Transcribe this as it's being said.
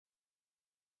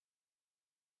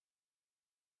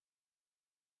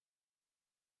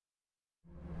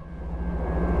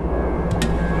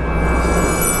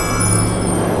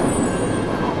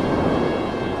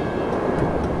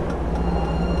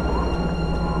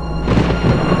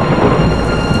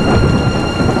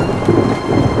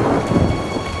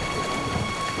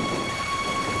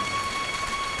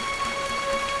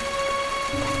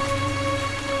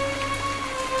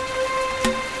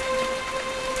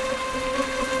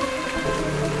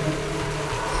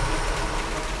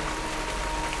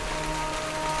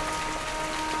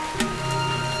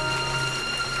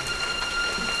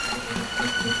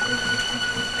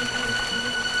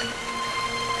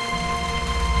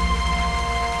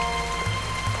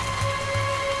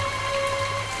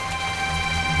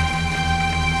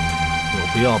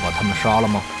需要把他们杀了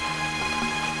吗？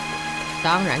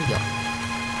当然有，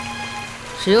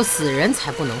只有死人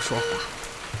才不能说话。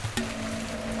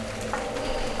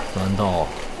难道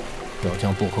要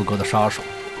将不合格的杀手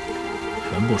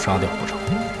全部杀掉不成？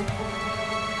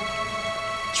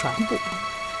全部？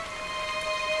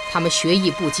他们学艺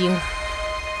不精，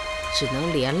只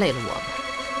能连累了我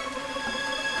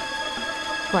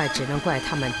们。只能怪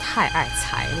他们太爱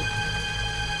财了。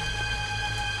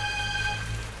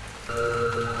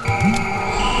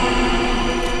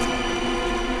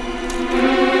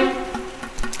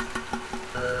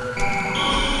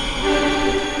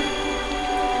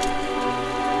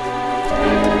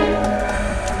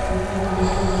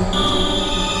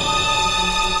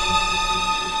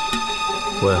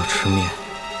我要吃面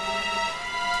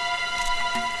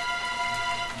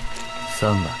，3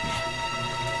碗面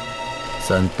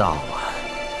，3大碗。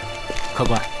客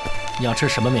官，你要吃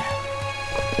什么面？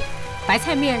白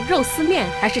菜面、肉丝面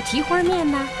还是蹄花面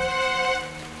呢？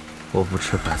我不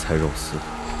吃白菜肉丝，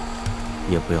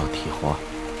也不要蹄花。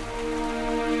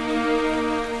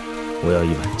我要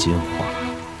1碗金花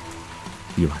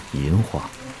，1碗银花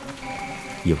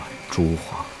，1碗珠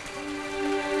花。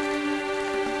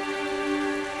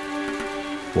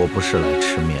我不是来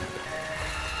吃面的，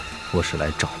我是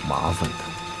来找麻烦的。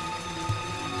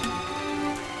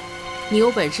你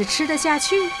有本事吃得下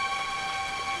去？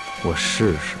我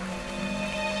试试。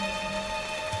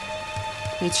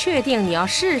你确定你要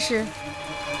试试？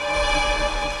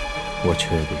我确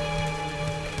定，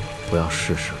我要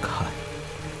试试看。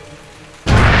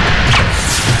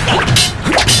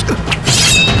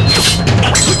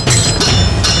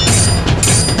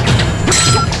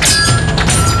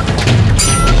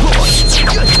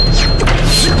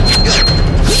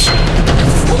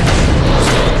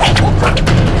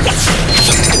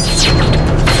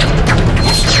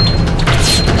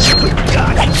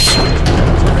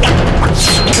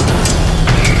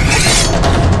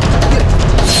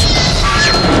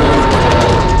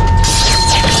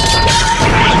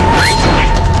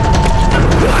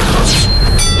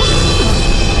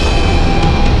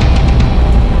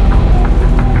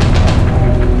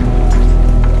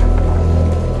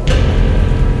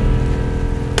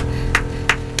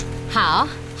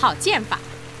好剑法，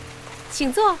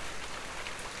请坐，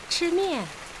吃面。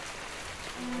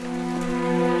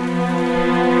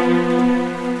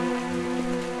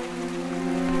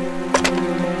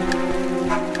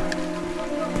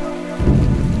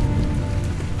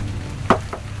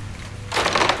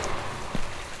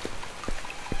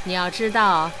你要知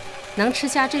道，能吃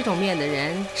下这种面的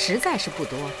人实在是不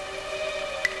多。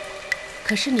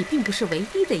可是你并不是唯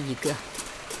一的一个。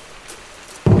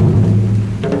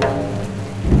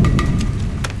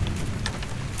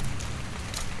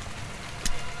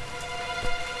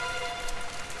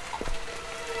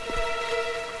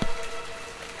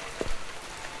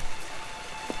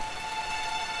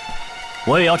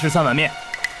我也要吃3碗面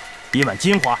，1碗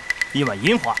金花，1碗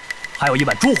银花，还有1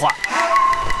碗珠花。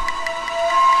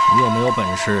你有没有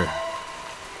本事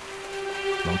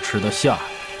能吃得下？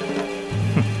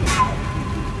哼，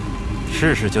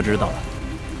试试就知道了。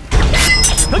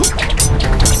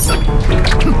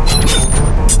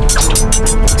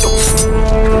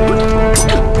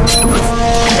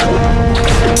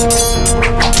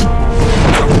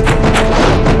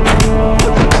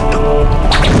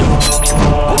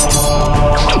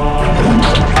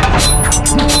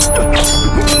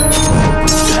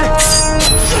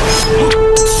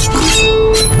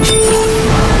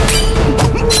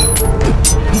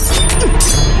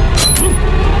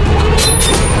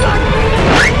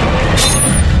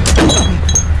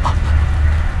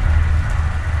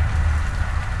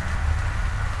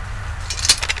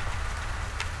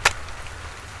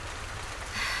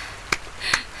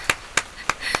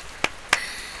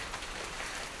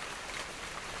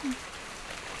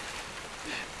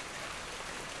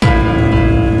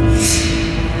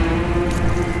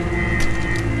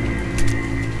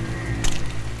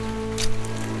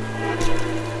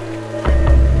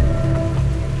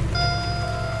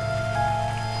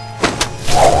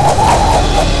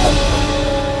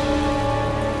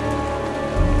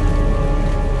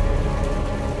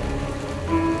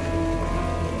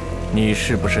你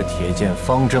是不是铁剑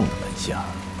方正的门下？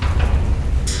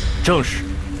正是。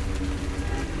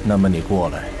那么你过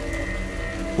来，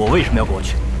我为什么要过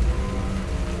去？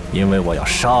因为我要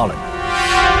杀了你。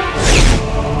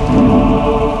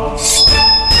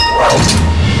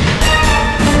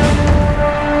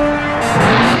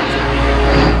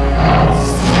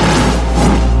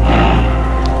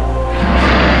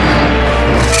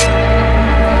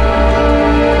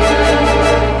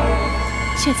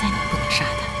现在你不能杀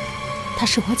他，他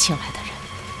是我请来的人。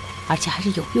而且还是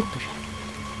有用的人。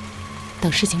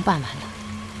等事情办完了，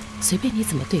随便你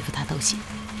怎么对付他都行，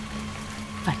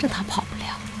反正他跑不了，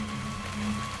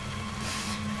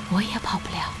我也跑不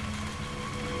了。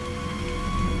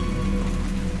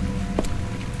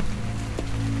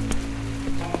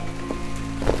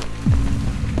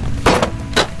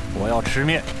我要吃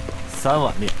面，3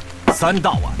碗面，3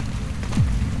大碗。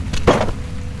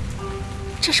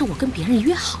这是我跟别人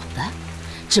约好的，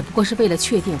只不过是为了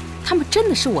确定他们真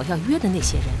的是我要约的那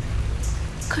些人。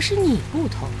可是你不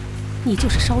同，你就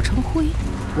是烧成灰，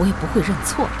我也不会认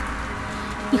错的。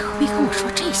你何必跟我说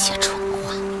这些蠢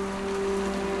话？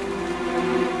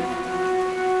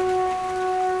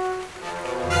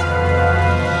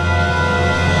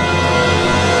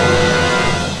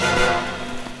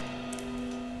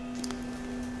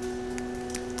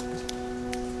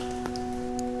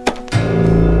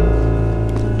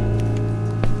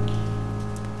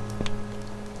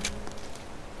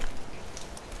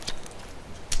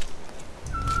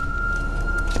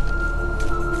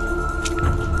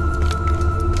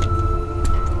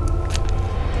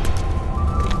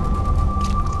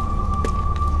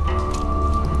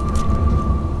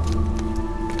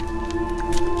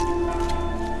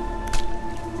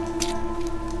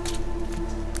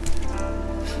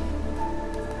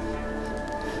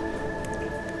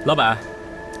老板，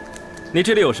你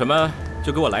这里有什么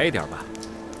就给我来一点吧。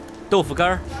豆腐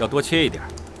干要多切一点，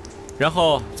然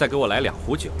后再给我来2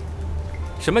壶酒，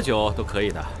什么酒都可以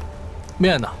的。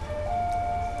面呢？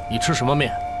你吃什么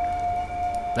面？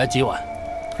来几碗？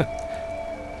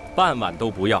半碗都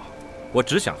不要，我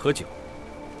只想喝酒，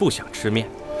不想吃面。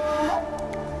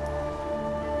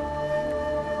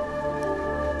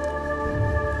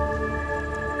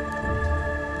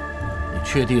你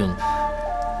确定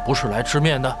不是来吃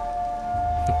面的？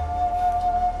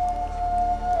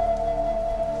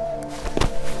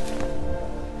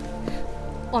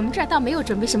我们这儿倒没有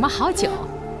准备什么好酒，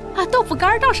啊，豆腐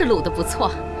干倒是卤得不错。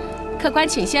客官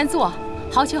请先坐，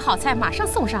好酒好菜马上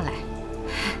送上来。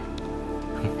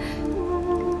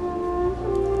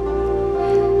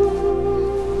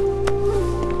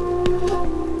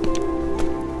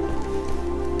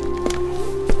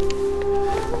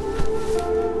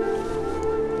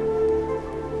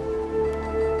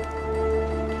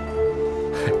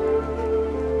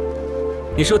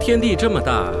你说天地这么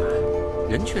大，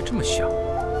人却这么小，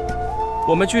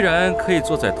我们居然可以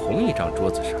坐在同一张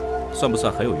桌子上，算不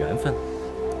算很有缘分？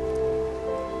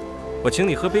我请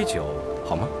你喝杯酒，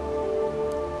好吗？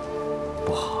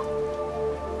不好，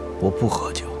我不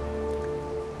喝酒。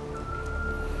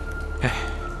哎，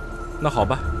那好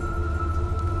吧。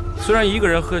虽然一个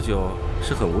人喝酒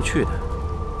是很无趣的，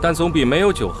但总比没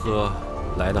有酒喝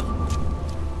来得好。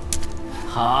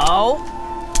好，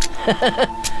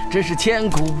这是千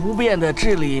古不变的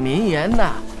至理名言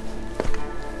呐。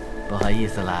不好意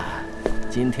思啦，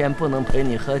今天不能陪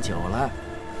你喝酒了。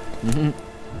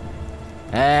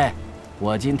哎，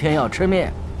我今天要吃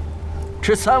面，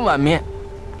吃3碗面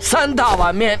，3大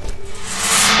碗面。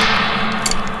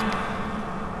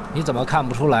你怎么看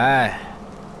不出来，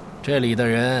这里的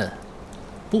人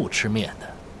不吃面的？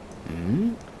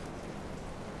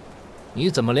你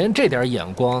怎么连这点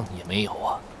眼光也没有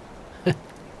啊？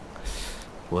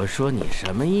我说你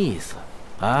什么意思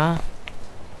啊？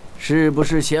是不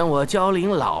是嫌我焦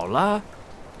龄老了，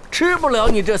吃不了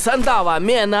你这3大碗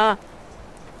面呢？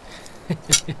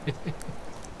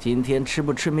今天吃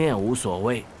不吃面无所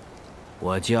谓，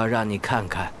我就要让你看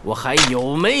看我还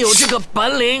有没有这个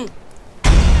本领。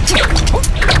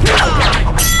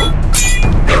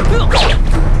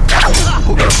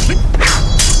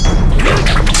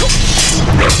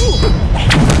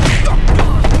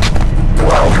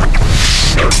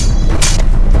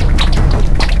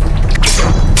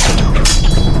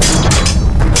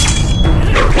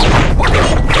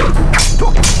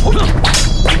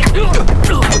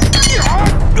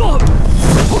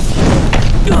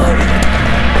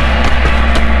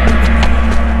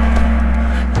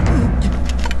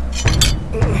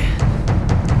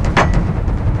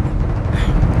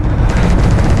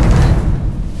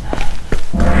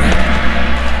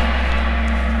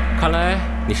看来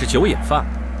你是酒瘾犯。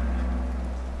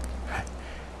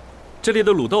这里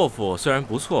的卤豆腐虽然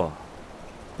不错，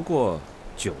不过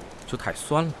酒就太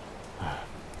酸了。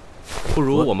不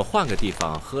如我们换个地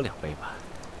方喝2杯吧。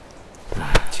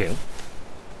请。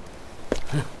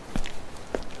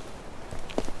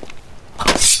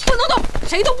不能动，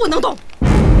谁都不能动，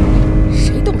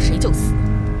谁动谁就死。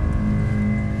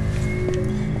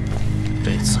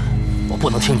这次我不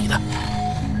能听你的，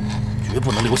绝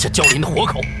不能留下焦林的活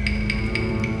口。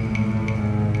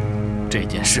这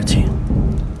件事情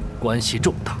关系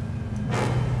重大，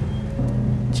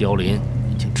焦林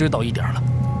已经知道一点了。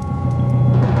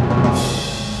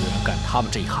虽然干他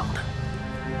们这一行的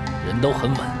人都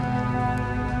很稳，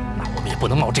那我们也不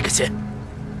能冒这个险。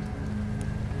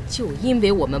就因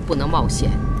为我们不能冒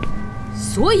险，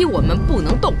所以我们不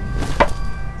能动。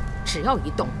只要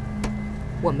一动，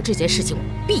我们这件事情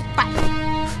必败。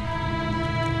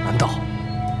难道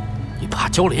你怕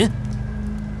焦林？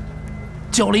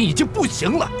焦林已经不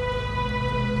行了。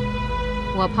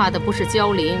我怕的不是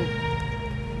焦林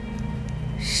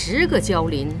，10个焦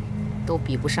林都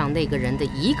比不上那个人的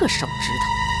1个手指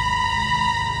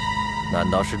头。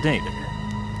难道是那个人？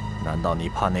难道你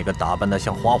怕那个打扮得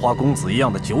像花花公子一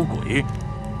样的酒鬼？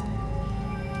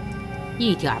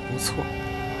一点不错，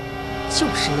就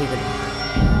是那个人。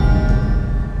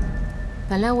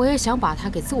本来我也想把他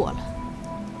给做了，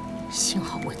幸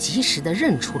好我及时地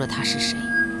认出了他是谁，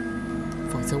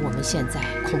否则我们现在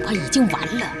恐怕已经完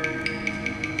了。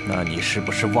那你是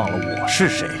不是忘了我是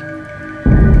谁？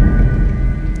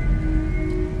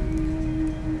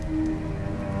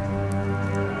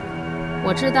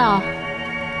我知道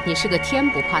你是个天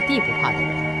不怕地不怕的人，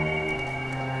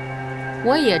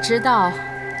我也知道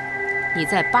你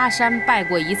在巴山拜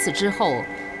过一次之后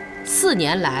，4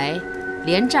年来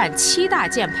连战7大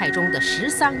剑派中的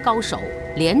13高手，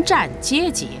连战皆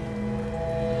捷。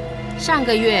上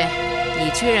个月，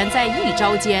你居然在一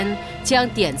招间将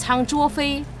点苍卓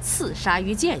飞刺杀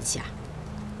于剑下。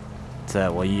在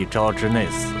我一招之内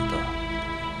死的，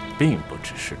并不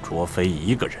只是卓飞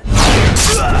一个人。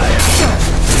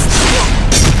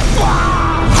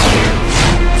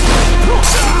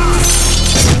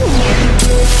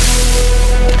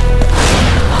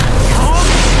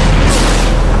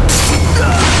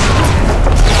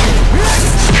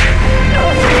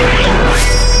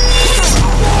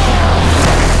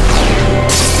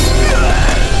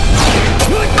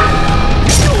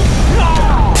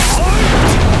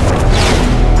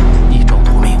一招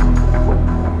夺命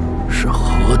是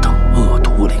何等恶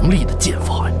毒凌厉的剑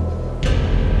法呀！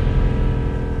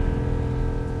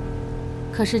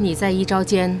可是你在一招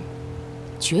间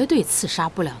绝对刺杀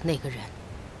不了那个人，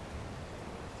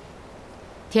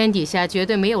天底下绝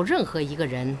对没有任何一个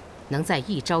人能在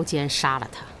一招间杀了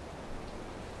他，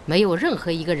没有任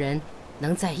何一个人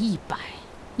能在100、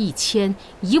1000、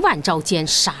10000招间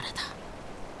杀了他，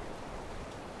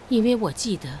因为我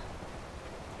记得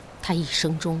他一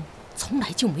生中从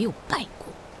来就没有败过。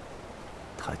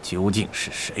他究竟是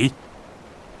谁？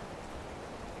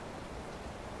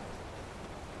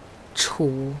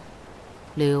楚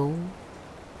留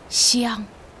香。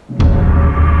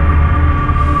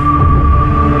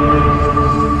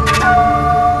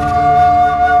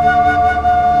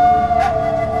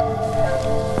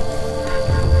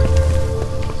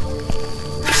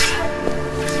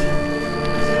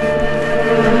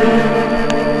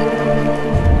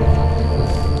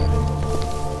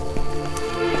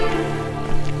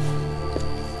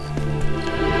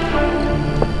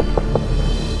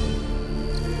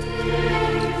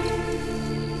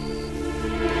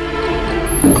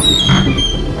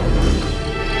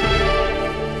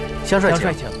香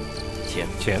帅请，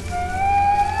请。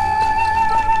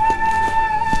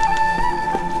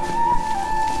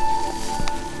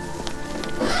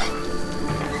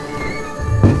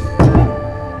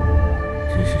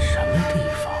这是什么地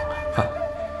方啊？哈，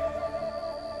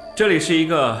这里是一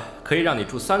个可以让你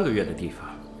住3个月的地方。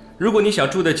如果你想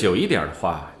住得久一点的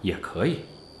话，也可以。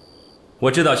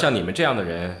我知道像你们这样的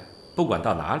人，不管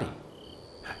到哪里，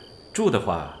住的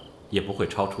话也不会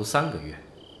超出3个月。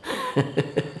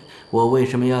我为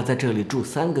什么要在这里住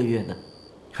3个月呢？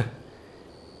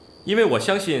因为我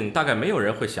相信大概没有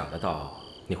人会想得到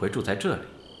你会住在这里，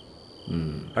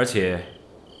而且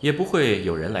也不会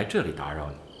有人来这里打扰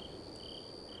你。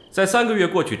在3个月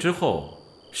过去之后，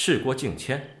事过境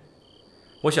迁，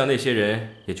我想那些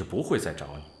人也就不会再找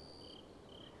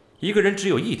你。一个人只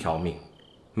有1条命，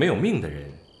没有命的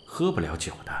人喝不了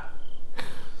酒的。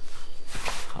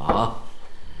好。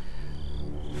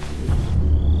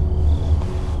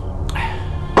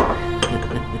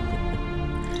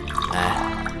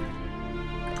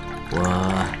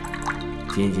我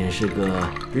仅仅是个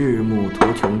日暮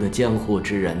途穷的江湖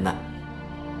之人呐。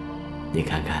你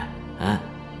看看啊，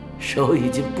手已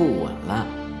经不稳了。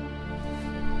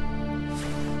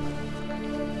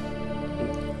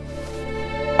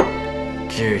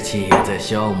志气也在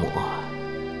消磨。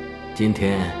今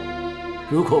天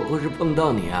如果不是碰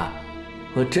到你啊，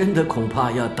我真的恐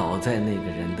怕要倒在那个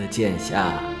人的剑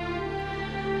下。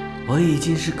我已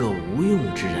经是个无用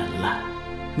之人了，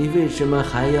你为什么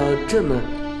还要这么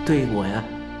对我呀？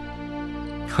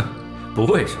哼，不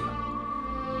为什么。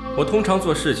我通常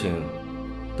做事情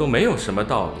都没有什么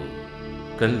道理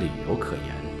跟理由可言。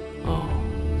哦，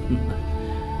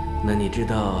那你知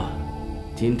道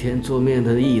今天桌面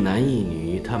的一男一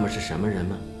女他们是什么人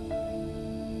吗？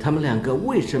他们两个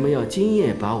为什么要今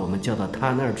夜把我们叫到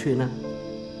他那儿去呢？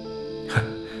哼，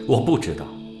我不知道，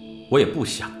我也不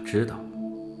想知道。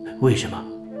为什么？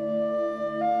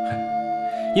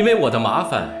因为我的麻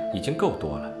烦已经够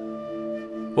多了。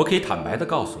我可以坦白地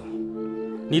告诉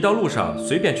你，你到路上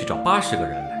随便去找80个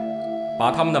人来，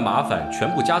把他们的麻烦全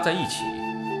部加在一起，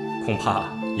恐怕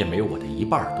也没有我的1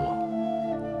半多。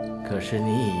可是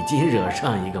你已经惹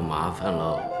上一个麻烦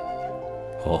喽。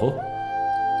哦，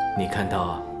你看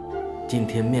到今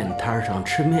天面摊上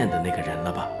吃面的那个人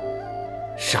了吧？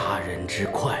杀人之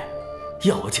快，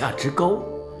要价之高，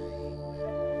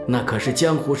那可是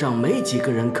江湖上没几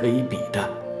个人可以比的，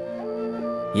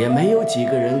也没有几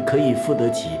个人可以付得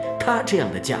起他这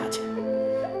样的价钱。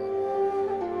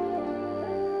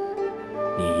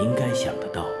你应该想得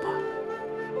到吧？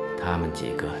他们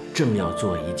几个正要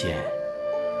做一件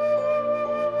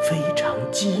非常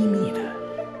机密的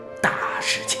大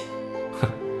事情。哼，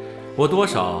我多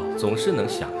少总是能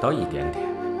想到一点点。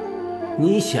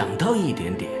你想到一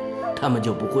点点，他们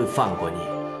就不会放过你。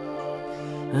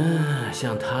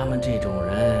像他们这种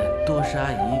人，多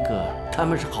杀一个，他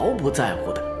们是毫不在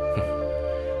乎的。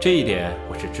这一点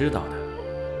我是知道的，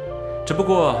只不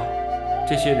过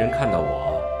这些人看到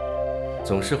我，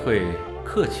总是会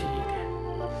客气一点，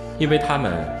因为他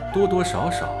们多多少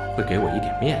少会给我一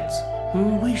点面子。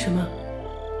为什么？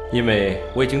因为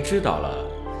我已经知道了，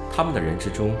他们的人之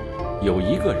中有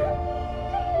一个人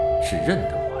是认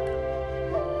得我的。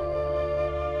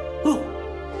哦，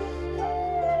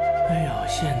哎呦，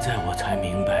现在我才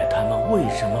明白他们为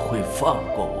什么会放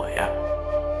过我呀！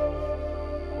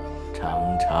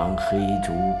长长黑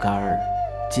竹竿，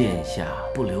剑下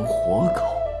不留活口，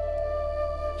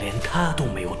连他都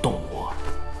没有动我。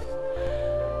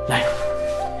来，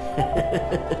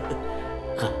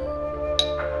喝。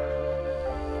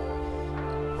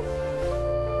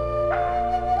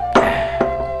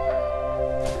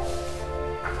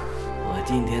我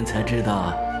今天才知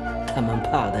道，他们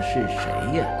怕的是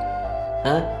谁呀？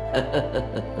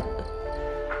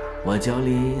我焦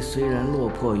离虽然落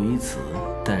魄于此，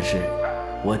但是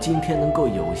我今天能够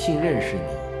有幸认识你，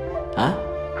啊！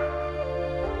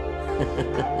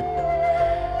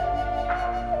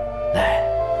来，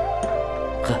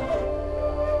喝。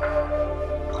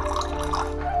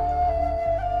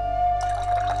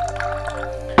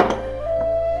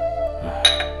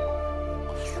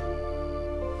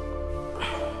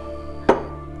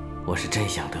我是真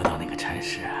想得到那个差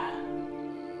事啊！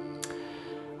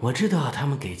我知道他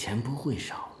们给钱不会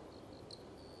少，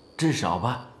至少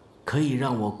吧，可以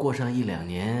让我过上1、2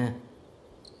年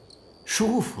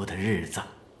舒服的日子。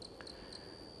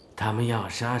他们要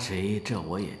杀谁，这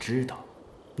我也知道，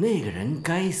那个人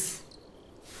该死。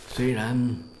虽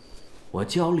然我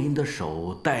焦林的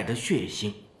手带着血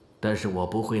腥，但是我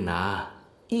不会拿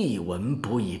一文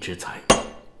不义之财。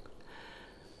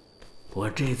我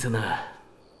这次呢，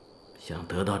想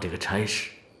得到这个差事，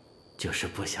就是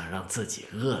不想让自己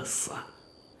饿死啊！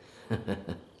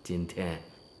今天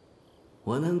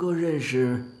我能够认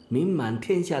识名满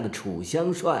天下的楚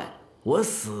香帅，我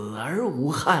死而无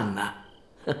憾呐！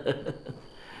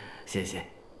谢谢。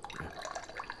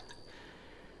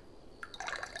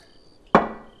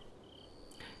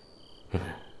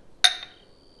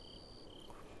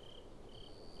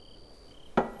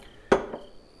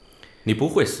你不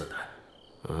会死的。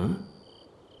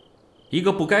一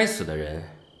个不该死的人，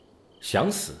想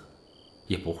死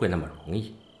也不会那么容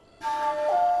易。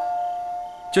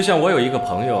就像我有一个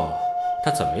朋友，他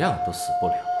怎么样都死不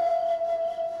了。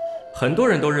很多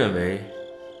人都认为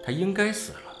他应该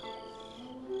死了，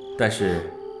但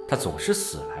是他总是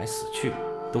死来死去，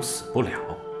都死不了。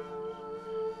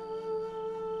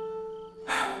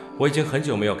我已经很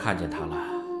久没有看见他了。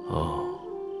哦，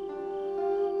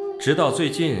直到最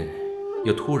近，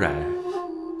又突然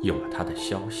有了他的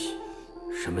消息。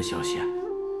什么消息啊？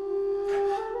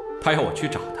他要我去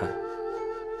找他，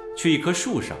去一棵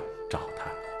树上找他。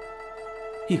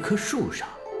一棵树上？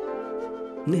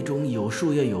那种有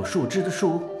树叶有树枝的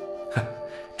树？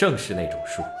正是那种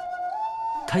树。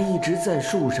他一直在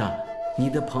树上，你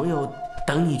的朋友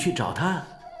等你去找他？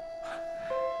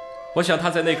我想他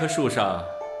在那棵树上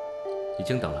已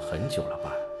经等了很久了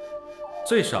吧，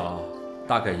最少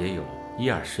大概也有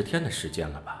1、20天的时间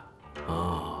了吧。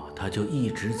哦，他就一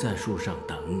直在树上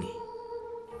等你。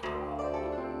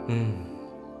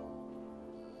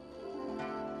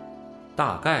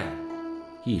大概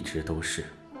一直都是。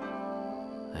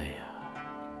哎呀，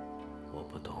我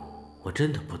不懂，我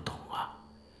真的不懂啊。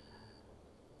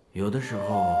有的时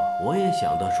候我也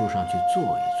想到树上去坐一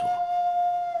坐，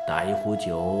打一壶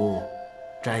酒，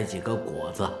摘几个果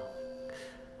子。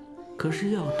可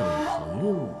是要等朋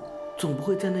友，总不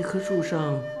会在那棵树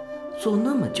上坐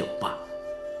那么久吧？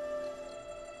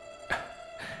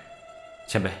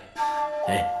前辈，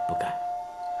哎，不敢。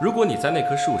如果你在那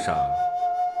棵树上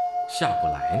下不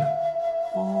来呢？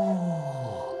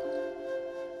哦，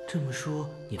这么说，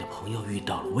你的朋友遇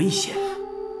到了危险，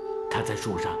他在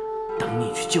树上等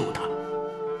你去救他，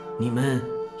你们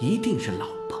一定是老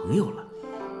朋友了。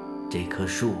这棵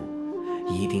树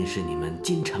一定是你们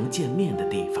经常见面的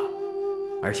地方，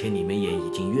而且你们也已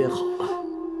经约好了，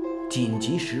紧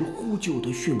急时呼救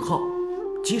的讯号，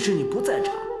即使你不在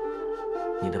场，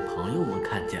你的朋友们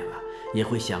看见了也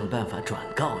会想办法转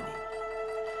告你。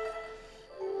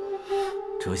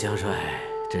楚香帅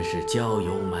真是交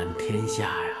友满天下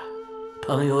呀，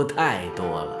朋友太多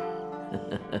了。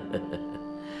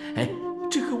哎，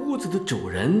这个屋子的主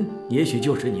人也许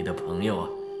就是你的朋友啊，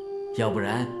要不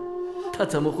然他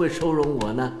怎么会收容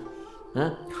我呢？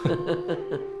啊？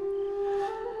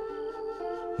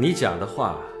你讲的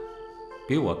话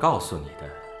比我告诉你的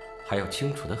还要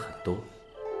清楚的很多。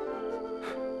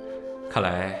看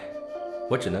来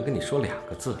我只能跟你说2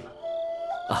个字了。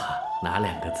啊，哪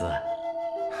2个字？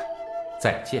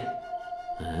再见。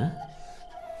嗯？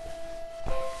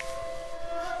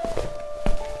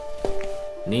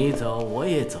你走我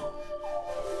也走。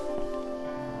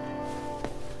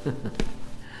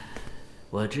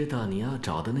我知道你要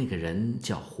找的那个人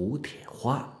叫胡铁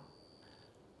花，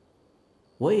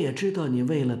我也知道你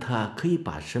为了他可以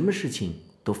把什么事情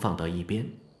都放到一边。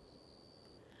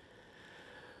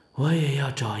我也要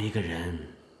找一个人，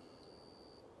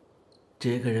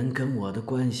这个人跟我的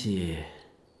关系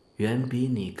远比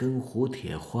你跟胡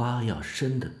铁花要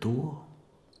深得多。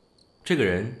这个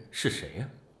人是谁呀？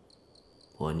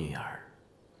我女儿，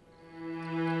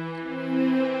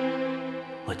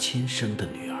我亲生的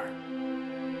女儿。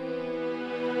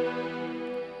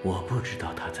我不知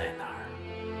道她在哪儿，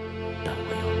但我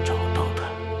要找到她。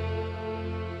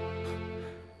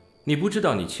你不知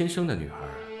道你亲生的女儿，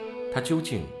她究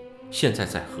竟现在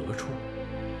在何处？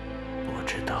不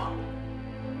知道，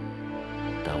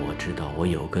但我知道我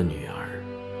有个女儿。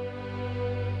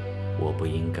我不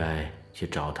应该去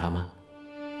找她吗？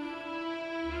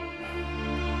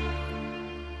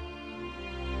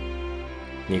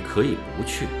你可以不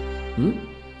去。嗯？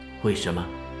为什么？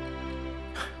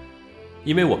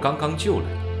因为我刚刚救了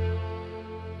你。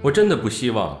我真的不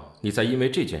希望你再因为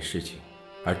这件事情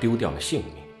而丢掉了性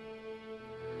命。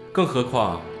更何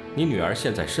况你女儿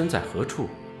现在身在何处，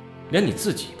连你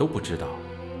自己都不知道，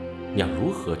你要如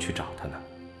何去找她呢？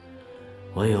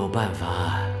我有办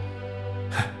法。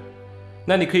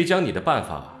那你可以将你的办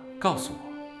法告诉我，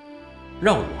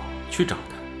让我去找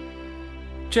她。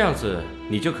这样子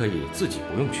你就可以自己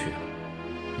不用去了。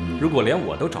如果连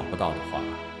我都找不到的话，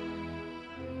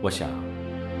我想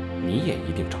你也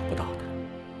一定找不到她。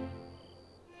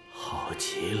好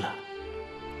极了。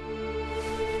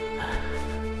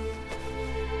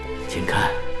请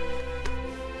看，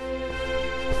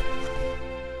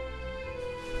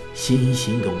心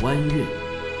形的弯月。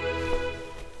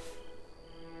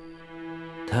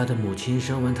他的母亲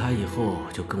生完他以后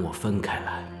就跟我分开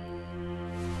了。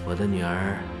我的女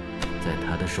儿在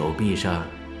他的手臂上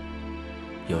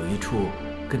有一处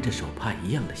跟这手帕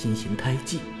一样的心形胎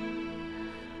记。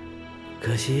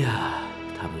可惜呀，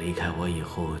他们离开我以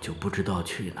后就不知道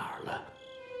去哪儿了。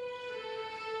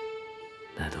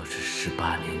那都是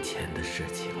18年前的事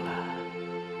情了。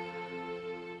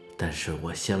但是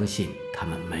我相信他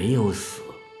们没有死，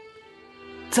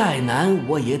再难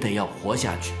我也得要活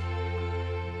下去。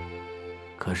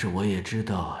可是我也知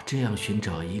道，这样寻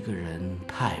找一个人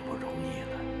太不容易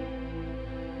了。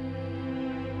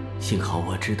幸好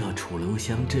我知道楚留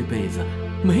香这辈子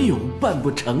没有办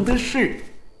不成的事，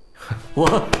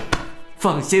我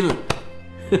放心了。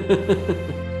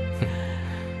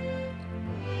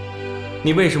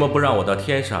你为什么不让我到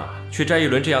天上去摘一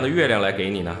轮这样的月亮来给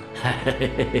你呢？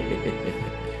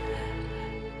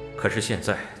可是现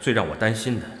在最让我担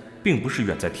心的，并不是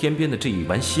远在天边的这一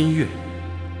弯新月，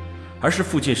而是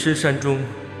附近深山中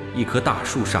一棵大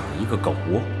树上的一个狗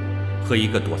窝和一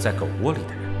个躲在狗窝里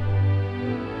的人。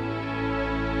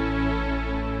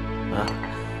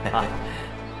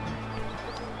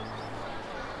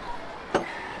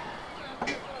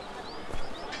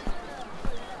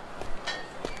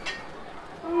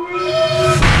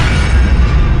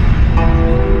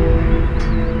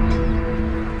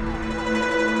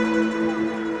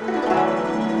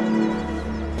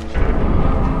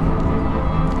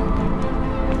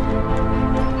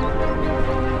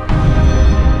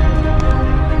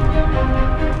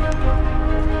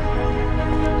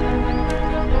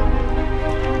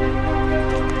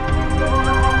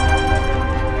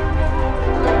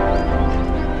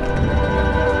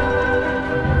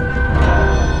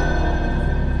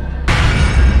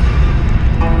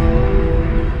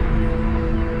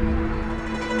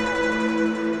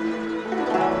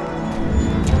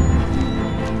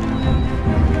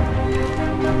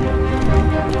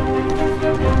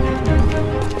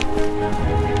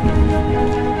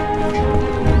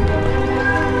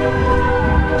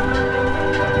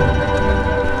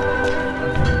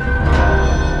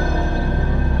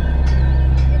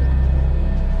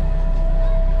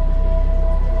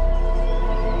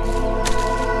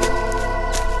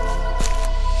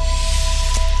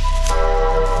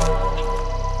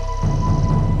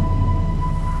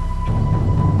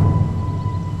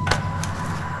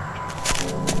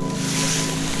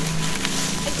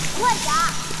快点儿，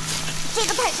这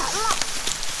个太沉了。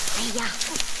哎呀，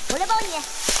我来帮你，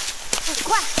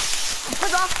快，快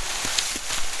走。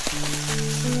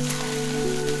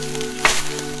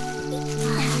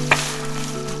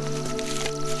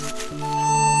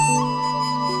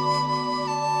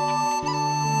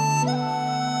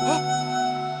哎，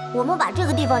我们把这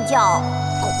个地方叫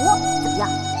狗窝，怎么样？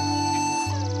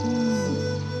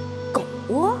狗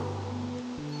窝？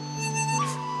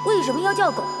为什么要叫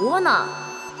狗窝呢？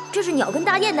这是鸟跟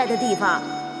大雁待的地方。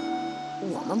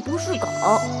我们不是狗，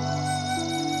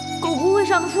狗不会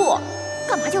上树，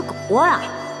干嘛叫狗窝啊？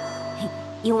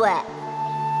因为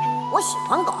我喜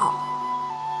欢狗，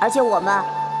而且我们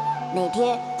哪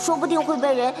天说不定会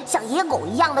被人像野狗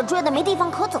一样的追得没地方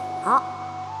可走了，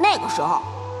那个时候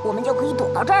我们就可以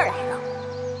躲到这儿来了。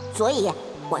所以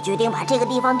我决定把这个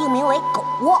地方定名为狗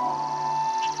窝。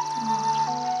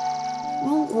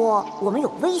如果我们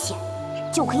有危险，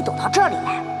就可以躲到这里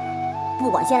来，不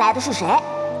管先来的是谁，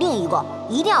另一个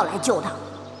一定要来救他。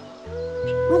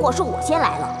如果是我先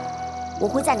来了，我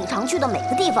会在你常去的每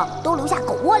个地方都留下“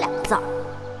狗窝”2个字儿。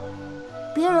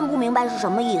别人不明白是什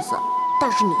么意思，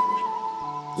但是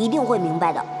你一定会明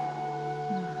白的。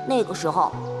那个时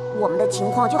候我们的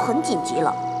情况就很紧急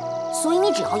了，所以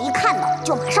你只要一看到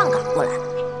就马上赶过来。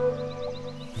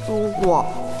如果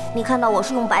你看到我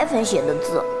是用白粉写的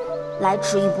字，来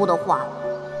迟一步的话，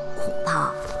恐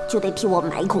怕就得替我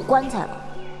买一口棺材了。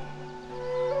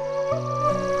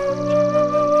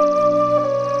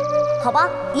好吧，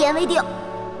一言为定。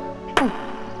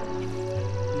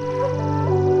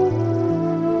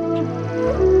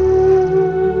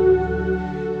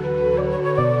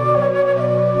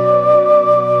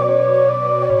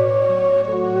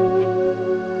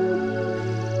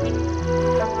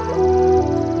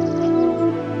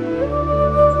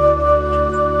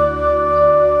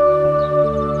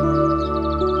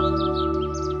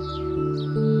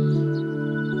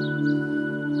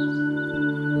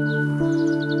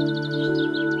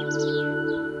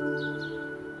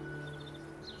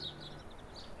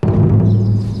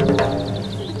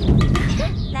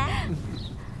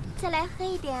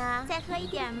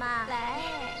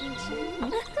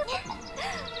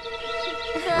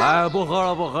哎，不喝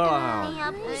了，不喝了！哎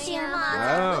呀，不行了，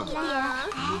来，喝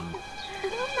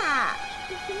嘛！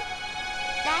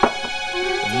来，再吃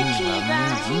一个，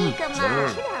吃一个嘛，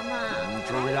吃点嘛。吃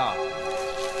不下。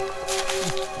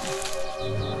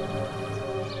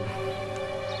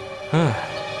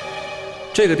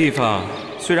这个地方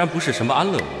虽然不是什么安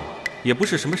乐窝，也不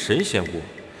是什么神仙窝，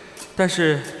但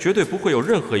是绝对不会有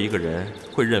任何一个人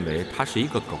会认为它是一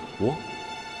个狗窝。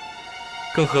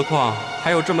更何况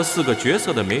还有这么4个绝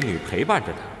色的美女陪伴着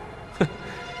他。哼，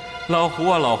老胡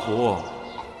啊老胡，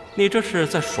你这是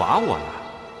在耍我呢？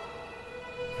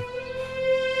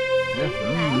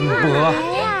不喝。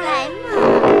来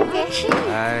嘛，别吃。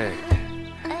哎，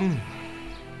哼，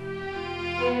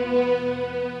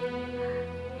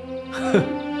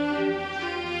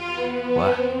喂，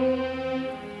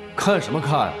看什么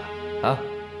看啊？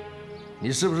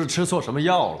你是不是吃错什么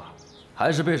药了？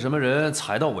还是被什么人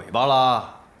踩到尾巴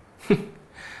啦？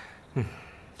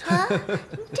啊，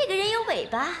这个人有尾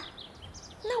巴，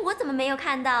那我怎么没有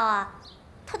看到啊？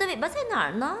他的尾巴在哪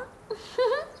儿呢？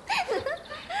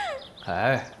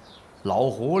哎，老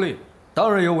狐狸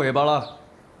当然有尾巴了，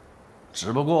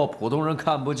只不过普通人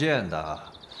看不见的。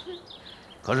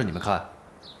可是你们看，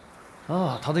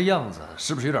啊，他的样子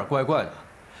是不是有点怪怪的？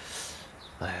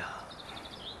哎呀，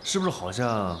是不是好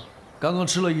像刚刚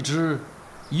吃了一只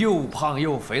又胖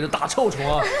又肥的大臭虫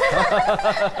啊？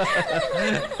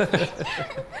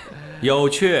有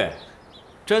趣，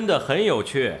真的很有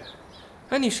趣。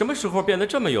哎，你什么时候变得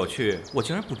这么有趣？我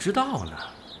竟然不知道呢。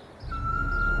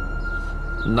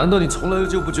难道你从来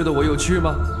就不觉得我有趣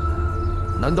吗？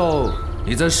难道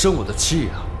你在生我的气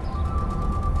啊？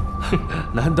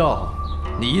难道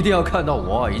你一定要看到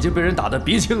我已经被人打得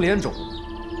鼻青脸肿，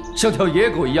像条野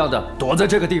狗一样的躲在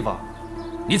这个地方，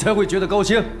你才会觉得高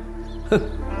兴？哼！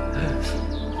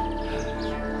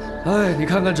哎，你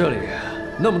看看这里，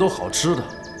那么多好吃的，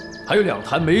还有2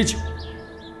坛美酒，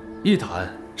一坛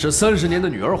是30年的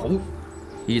女儿红，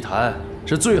一坛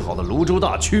是最好的泸州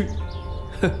大曲。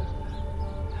哼！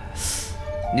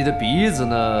你的鼻子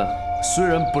呢，虽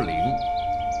然不灵，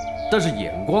但是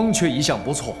眼光却一向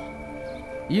不错，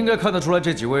应该看得出来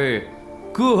这几位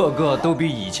个个都比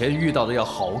以前遇到的要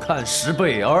好看10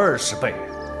倍、20倍。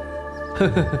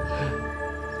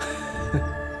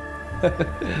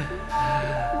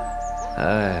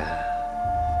哎，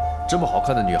这么好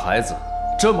看的女孩子，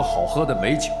这么好喝的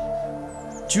美酒，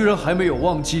居然还没有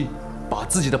忘记把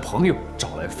自己的朋友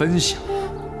找来分享。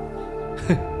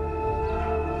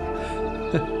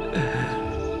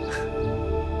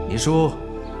你说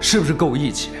是不是够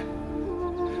义气？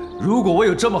如果我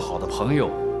有这么好的朋友，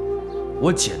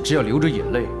我简直要流着眼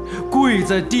泪跪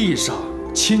在地上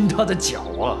亲他的脚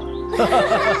啊！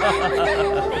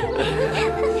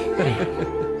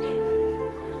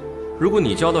如果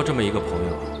你交到这么一个朋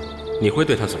友，你会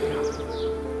对他怎么样？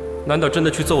难道真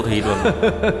的去揍他一顿吗？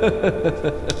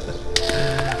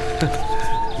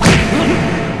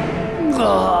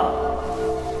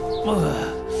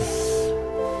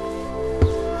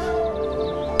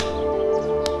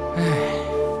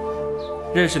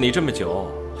认识你这么久，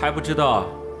还不知道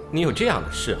你有这样的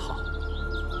嗜好。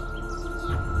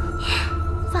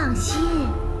放心，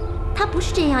他不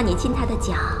是真要你亲他的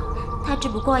脚，他只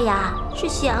不过呀是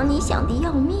想你想得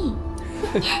要命，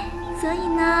所以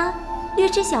呢，略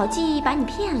施小计把你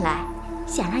骗来，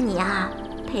想让你呀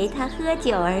陪他喝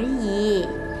酒而已。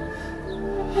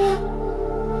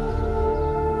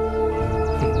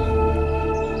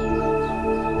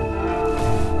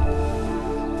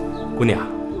姑娘，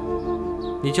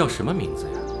你叫什么名字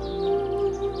呀？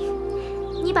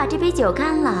你把这杯酒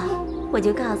干了，我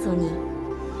就告诉你。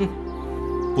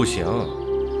不行，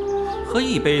喝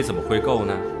一杯怎么会够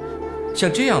呢？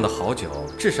像这样的好酒，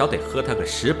至少得喝它个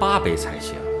18杯才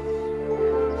行。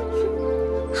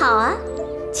好啊，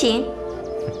请。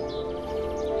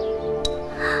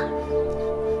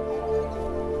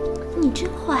你真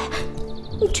坏，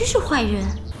你真是坏人。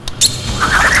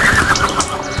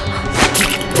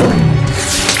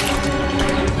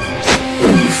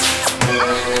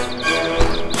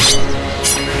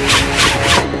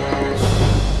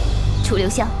楚留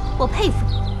香，我佩服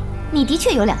你，你的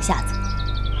确有两下子。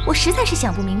我实在是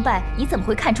想不明白，你怎么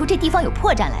会看出这地方有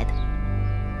破绽来的？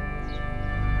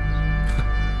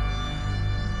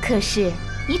可是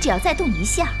你只要再动一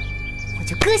下，我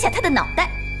就割下他的脑袋。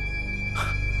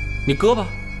你割吧，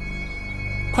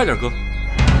快点割。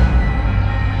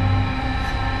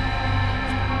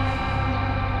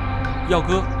要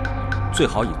割，最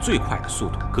好以最快的速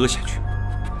度割下去。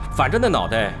反正那脑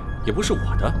袋也不是我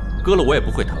的，割了我也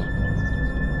不会疼。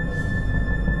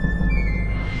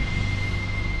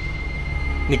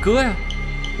你割呀，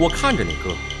我看着你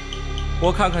割，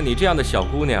我看看你这样的小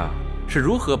姑娘是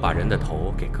如何把人的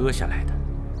头给割下来的，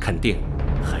肯定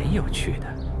很有趣的。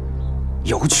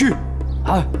有趣？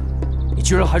啊！你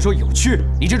居然还说有趣？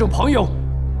你这种朋友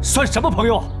算什么朋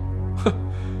友？哼，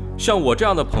像我这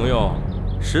样的朋友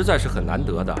实在是很难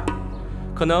得的，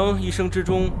可能一生之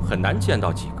中很难见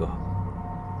到几个。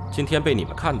今天被你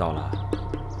们看到了，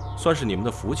算是你们的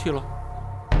福气喽。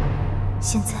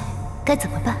现在该怎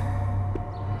么办？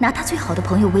拿他最好的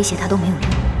朋友威胁他都没有用，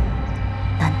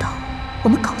难道我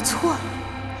们搞错了？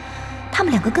他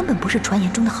们两个根本不是传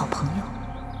言中的好朋友。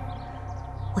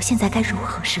我现在该如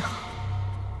何是好？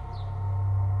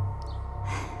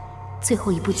最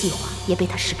后一步计划也被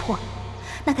他识破了，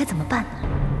那该怎么办呢？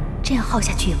这样耗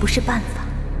下去也不是办法。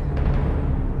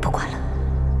不管了，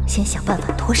先想办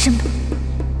法脱身吧。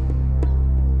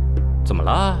怎么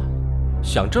了？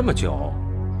想这么久，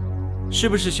是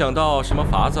不是想到什么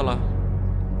法子了？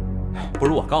不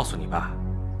如我告诉你吧，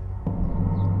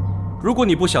如果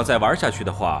你不想再玩下去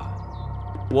的话，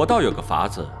我倒有个法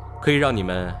子可以让你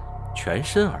们全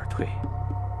身而退。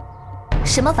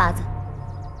什么法子？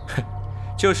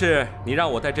就是你让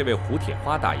我带这位胡铁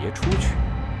花大爷出去，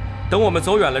等我们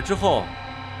走远了之后，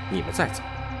你们再走。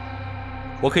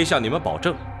我可以向你们保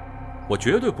证，我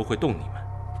绝对不会动你们，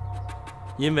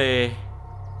因为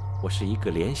我是一个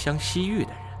怜香惜玉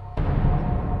的人。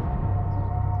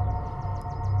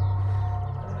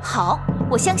好，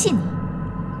我相信你。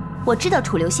我知道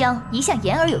楚留香一向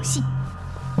言而有信。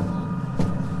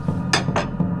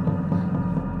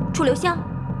楚留香，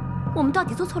我们到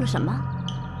底做错了什么？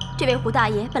这位胡大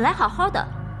爷本来好好的，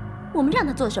我们让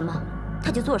他做什么，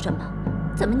他就做什么。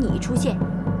怎么你一出现，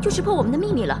就识破我们的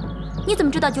秘密了？你怎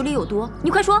么知道酒里有毒？你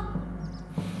快说！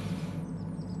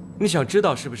你想知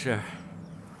道是不是？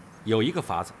有一个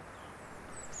法子，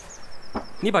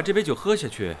你把这杯酒喝下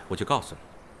去，我就告诉你。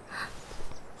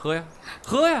喝呀，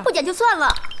喝呀！不讲就算了。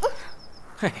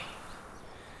嘿。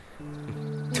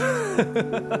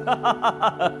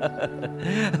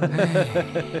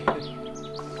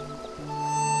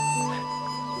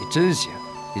你真行，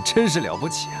你真是了不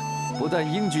起啊！不但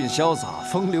英俊潇洒、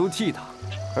风流倜傥，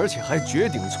而且还绝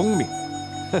顶聪明。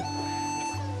哼，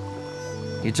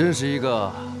你真是一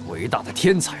个伟大的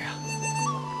天才啊！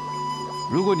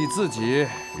如果你自己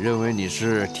认为你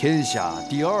是天下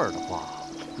第二的话，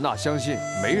那相信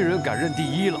没人敢认第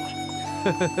一了。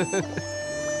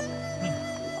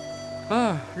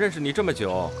啊，认识你这么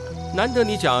久，难得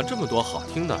你讲这么多好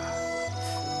听的。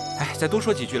哎，再多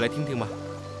说几句来听听吧。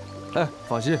哎，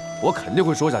放心，我肯定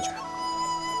会说下去。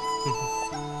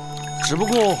只不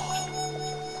过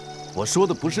我说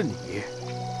的不是你，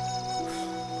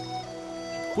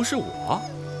不是我，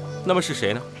那么是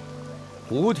谁呢？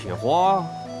胡铁花。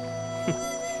哼，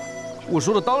我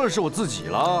说的当然是我自己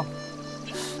了。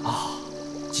啊，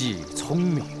既聪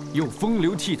明又风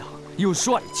流倜傥又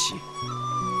帅气，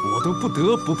我都不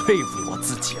得不佩服我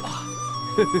自己了。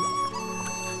呵呵。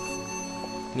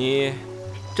你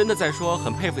真的在说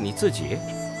很佩服你自己？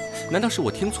难道是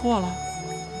我听错了？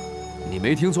你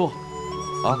没听错，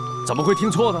啊？怎么会听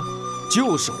错呢？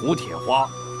就是胡铁花。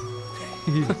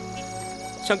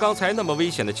像刚才那么危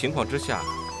险的情况之下，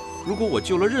如果我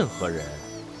救了任何人，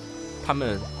他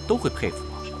们都会佩服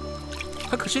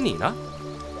我。可是你呢？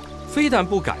非但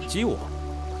不感激我，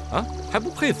啊，还不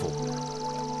佩服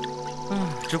我，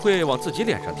只会往自己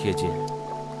脸上贴金。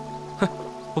哼，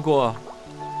不过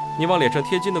你往脸上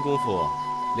贴金的功夫，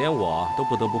连我都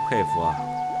不得不佩服啊。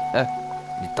哎，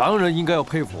你当然应该要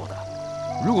佩服我的。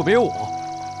如果没有我，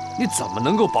你怎么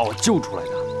能够把我救出来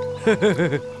的？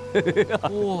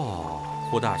哇，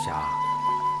胡大侠，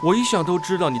我一向都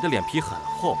知道你的脸皮很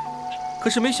厚，可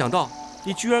是没想到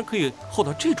你居然可以厚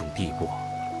到这种地步。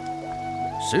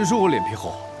谁说我脸皮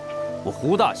厚？我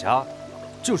胡大侠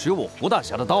就是有我胡大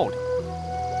侠的道理。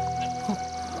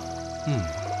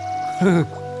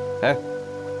哎，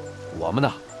我们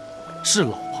呢是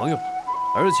老朋友了，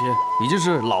而且已经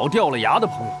是老掉了牙的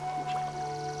朋友。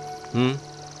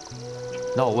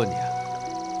那我问你，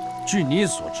据你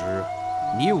所知，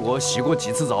你我洗过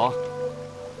几次澡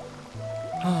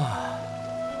啊？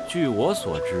据我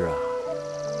所知啊，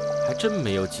还真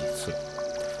没有几次，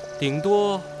顶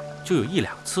多就有1、2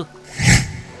次。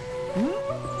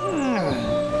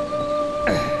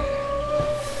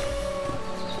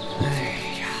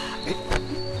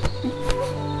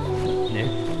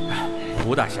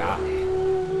胡大侠，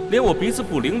连我鼻子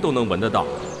不灵都能闻得到，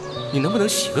你能不能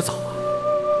洗个澡啊？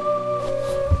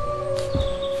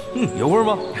有味儿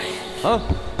吗？啊？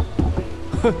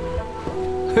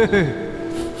嘿嘿，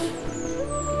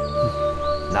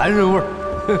男人味儿。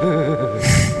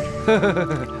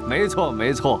没错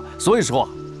没错，所以说，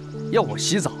要我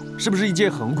洗澡是不是一件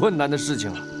很困难的事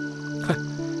情啊？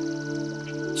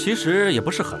其实也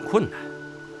不是很困难，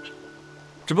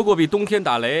只不过比冬天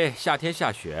打雷、夏天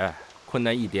下雪困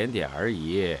难一点点而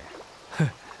已。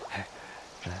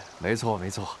没错没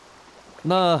错，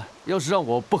那要是让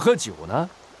我不喝酒呢？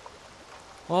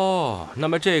哦，那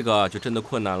么这个就真的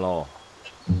困难喽。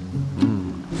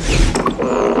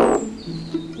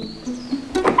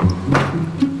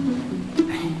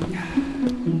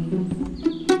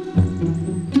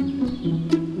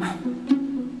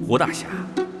胡大侠，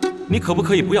你可不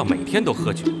可以不要每天都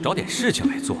喝酒，找点事情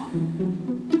来做？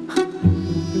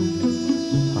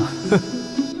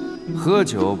喝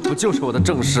酒不就是我的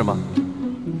正事吗？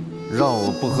让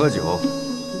我不喝酒，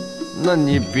那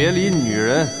你别理女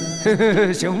人，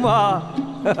行吗？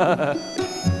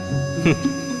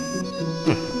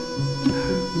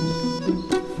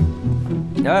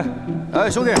哎，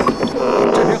兄弟，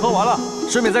这瓶喝完了，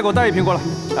顺便再给我带一瓶过来。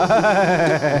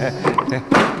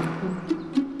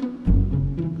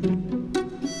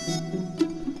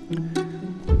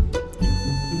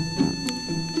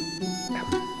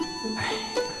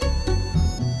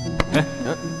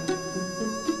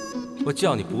我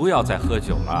叫你不要再喝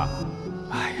酒了。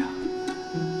哎呀，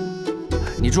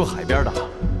你住海边的，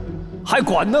还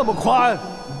管那么宽？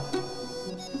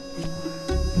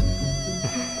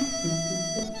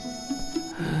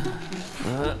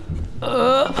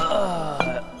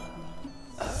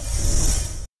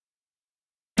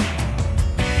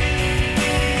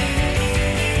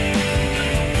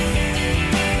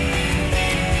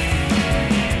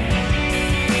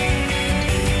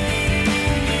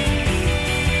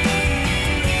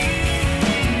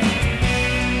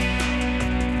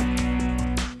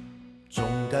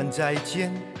再见，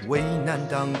危难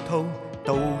当头，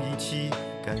都一起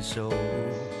感受。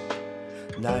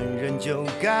男人就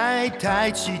该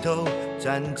抬起头，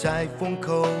站在风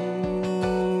口。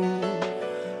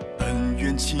恩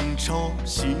怨情仇，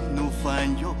喜怒烦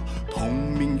忧，同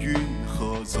命运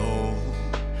合奏。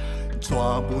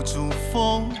抓不住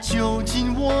风，就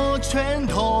紧握拳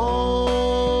头。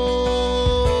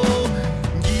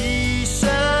一生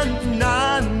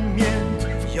难免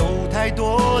有太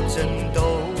多争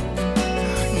斗。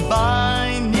百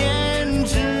年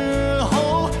之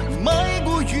后，迈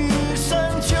步于深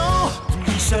秋。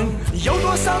一生有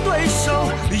多少对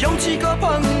手，有几个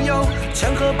朋友，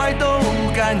成和败都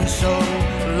感受。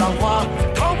浪花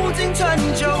淘不尽陈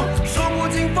旧，数不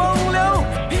尽风流，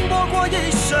拼搏过一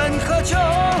生何求？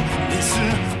你是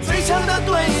最强的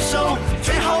对手，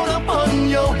最好的朋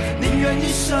友，宁愿人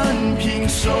一生平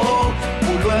手。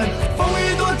无论风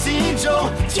雨多急骤，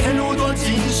剑路多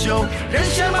锦绣，人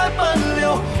血脉奔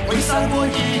流，挥洒过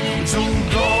一株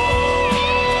沟。